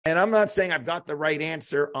And I'm not saying I've got the right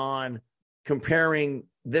answer on comparing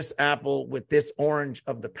this apple with this orange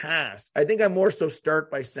of the past. I think I more so start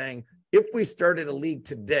by saying, if we started a league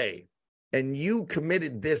today and you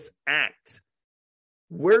committed this act,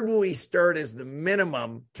 where do we start as the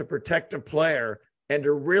minimum to protect a player and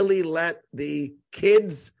to really let the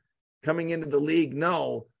kids coming into the league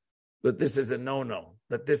know that this is a no-no,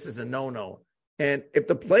 that this is a no-no? And if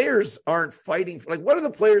the players aren't fighting, like, what are the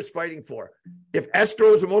players fighting for? If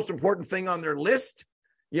escrow is the most important thing on their list,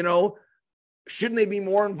 shouldn't they be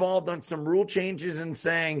more involved on some rule changes and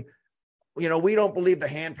saying, we don't believe the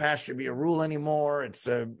hand pass should be a rule anymore. It's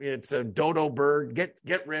a dodo bird.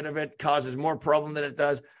 Get rid of it. Causes more problem than it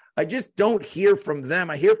does. I just don't hear from them.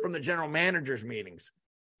 I hear from the general managers meetings.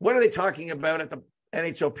 What are they talking about at the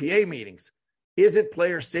NHLPA meetings? Is it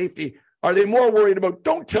player safety? Are they more worried about,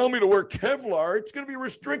 don't tell me to wear Kevlar, it's going to be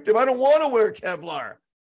restrictive, I don't want to wear Kevlar,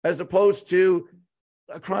 as opposed to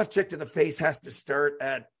a cross-check to the face has to start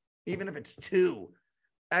at, even if it's 2.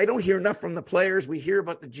 I don't hear enough from the players. We hear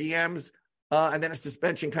about the GMs, and then a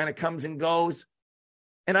suspension kind of comes and goes.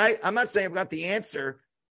 And I'm not saying I've got the answer.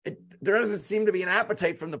 There doesn't seem to be an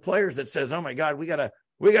appetite from the players that says, oh my God, we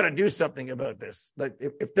gotta do something about this. Like,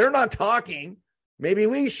 if they're not talking, maybe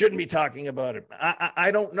we shouldn't be talking about it.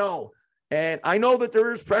 I don't know. And I know that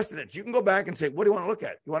there is precedence. You can go back and say, what do you want to look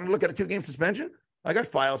at? You want to look at a 2-game suspension? I got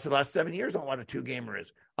files for the last 7 years on what a 2-gamer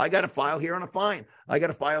is. I got a file here on a fine. I got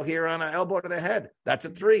a file here on an elbow to the head. That's a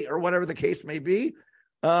 3, or whatever the case may be.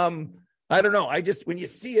 I don't know. when you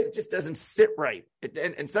see it, it just doesn't sit right.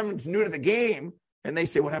 And someone's new to the game and they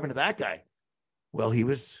say, what happened to that guy? Well, he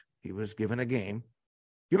was given a game.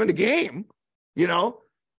 Given a game,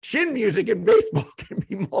 Chin music in baseball can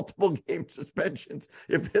be multiple game suspensions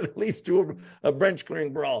if it leads to a bench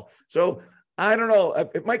clearing brawl. So I don't know.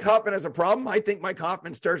 If Mike Hoffman has a problem, I think Mike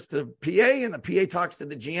Hoffman starts the PA and the PA talks to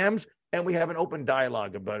the GMs and we have an open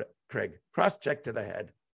dialogue about it. Craig, cross-check to the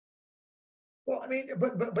head. Well, I mean,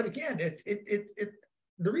 but again,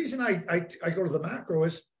 the reason I go to the macro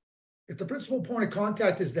is, if the principal point of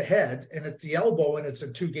contact is the head and it's the elbow and it's a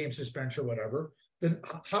 2-game suspension or whatever, then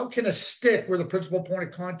how can a stick where the principal point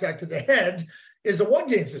of contact to the head is a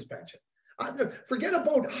 1-game suspension? Forget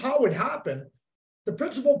about how it happened. The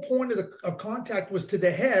principal point of contact was to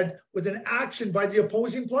the head with an action by the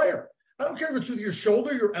opposing player. I don't care if it's with your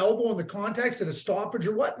shoulder, your elbow, and the context and a stoppage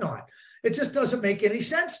or whatnot. It just doesn't make any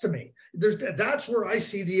sense to me. That's where I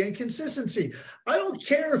see the inconsistency. I don't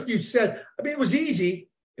care if you said, it was easy.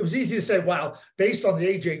 It was easy to say, well, based on the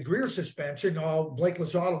AJ Greer suspension, Blake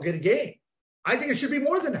Lizotte will get a game. I think it should be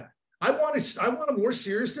more than that. I want a more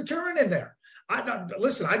serious deterrent in there.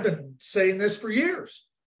 Listen, I've been saying this for years.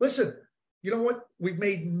 Listen, you know what? We've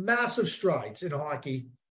made massive strides in hockey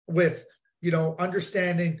with,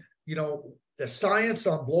 understanding, the science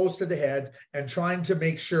on blows to the head and trying to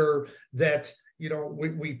make sure that,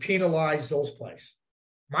 we penalize those plays.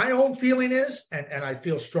 My own feeling is, and I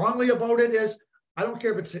feel strongly about it, is I don't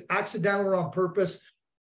care if it's accidental or on purpose.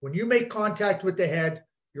 When you make contact with the head,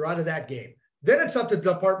 you're out of that game. Then it's up to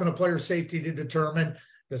the Department of Player Safety to determine,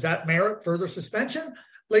 does that merit further suspension?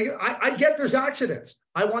 Like, I get there's accidents.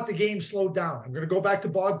 I want the game slowed down. I'm going to go back to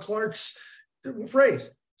Bob Clark's phrase,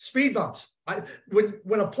 speed bumps.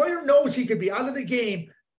 When a player knows he could be out of the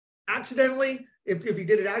game accidentally, if he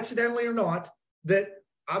did it accidentally or not, that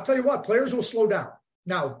I'll tell you what, players will slow down.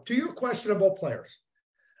 Now, to your question about players,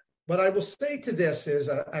 what I will say to this is,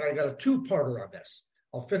 and I got a 2-parter on this.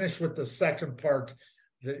 I'll finish with the second part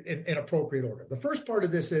in appropriate order. The first part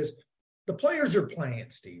of this is the players are playing,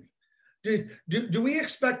 Steve. Do we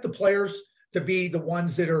expect the players to be the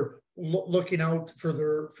ones that are looking out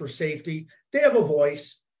for safety? They have a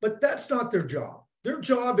voice, but that's not their job. Their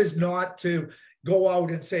job is not to go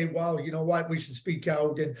out and say, well, you know what, we should speak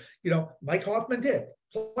out. And, Mike Hoffman did.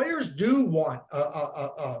 Players do want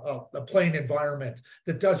a playing environment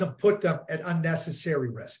that doesn't put them at unnecessary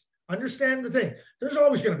risk. Understand the thing. There's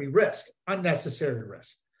always going to be risk, unnecessary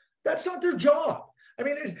risk. That's not their job. I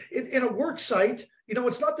mean, in a work site,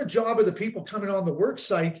 it's not the job of the people coming on the work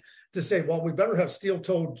site to say, well, we better have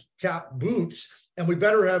steel-toed cap boots and we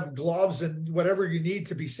better have gloves and whatever you need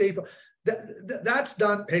to be safe. That's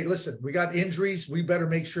done. Hey, listen, we got injuries. We better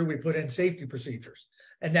make sure we put in safety procedures.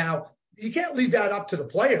 And now you can't leave that up to the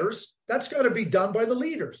players. That's got to be done by the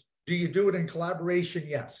leaders. Do you do it in collaboration?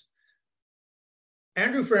 Yes.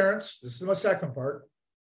 Andrew Ferentz, this is my second part.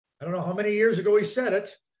 I don't know how many years ago he said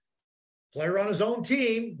it. Player on his own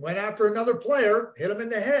team went after another player, hit him in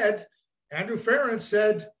the head. Andrew Ferentz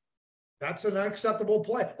said, that's an unacceptable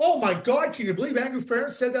play. Oh my God, can you believe Andrew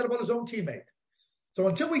Ferentz said that about his own teammate? So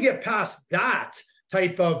until we get past that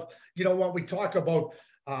type of, what we talk about,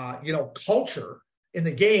 culture in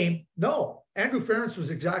the game. No, Andrew Ferentz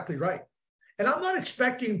was exactly right. And I'm not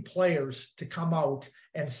expecting players to come out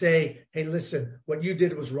and say, hey, listen, what you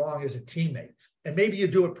did was wrong as a teammate. And maybe you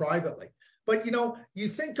do it privately. But, you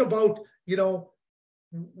think about,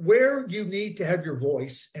 where you need to have your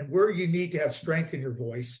voice and where you need to have strength in your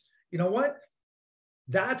voice. You know what?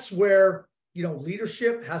 That's where,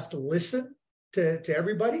 leadership has to listen to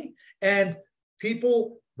everybody, and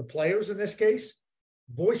people, the players in this case,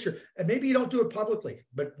 voice your, and maybe you don't do it publicly,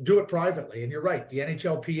 but do it privately. And you're right, the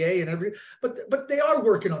NHLPA and but they are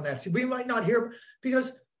working on that. We might not hear,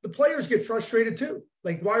 because the players get frustrated too.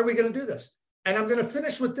 Like, why are we going to do this? And I'm going to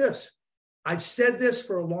finish with this. I've said this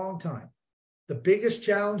for a long time. The biggest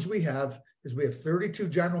challenge we have is we have 32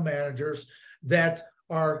 general managers that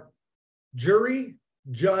are jury,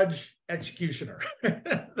 judge, executioner.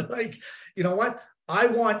 Like, you know what? I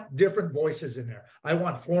want different voices in there. I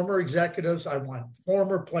want former executives. I want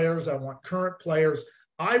former players. I want current players.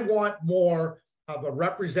 I want more of a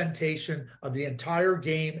representation of the entire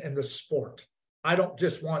game and the sport. I don't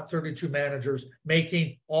just want 32 managers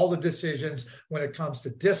making all the decisions when it comes to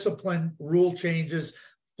discipline, rule changes,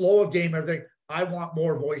 flow of game, everything. I want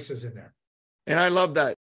more voices in there. And I love that.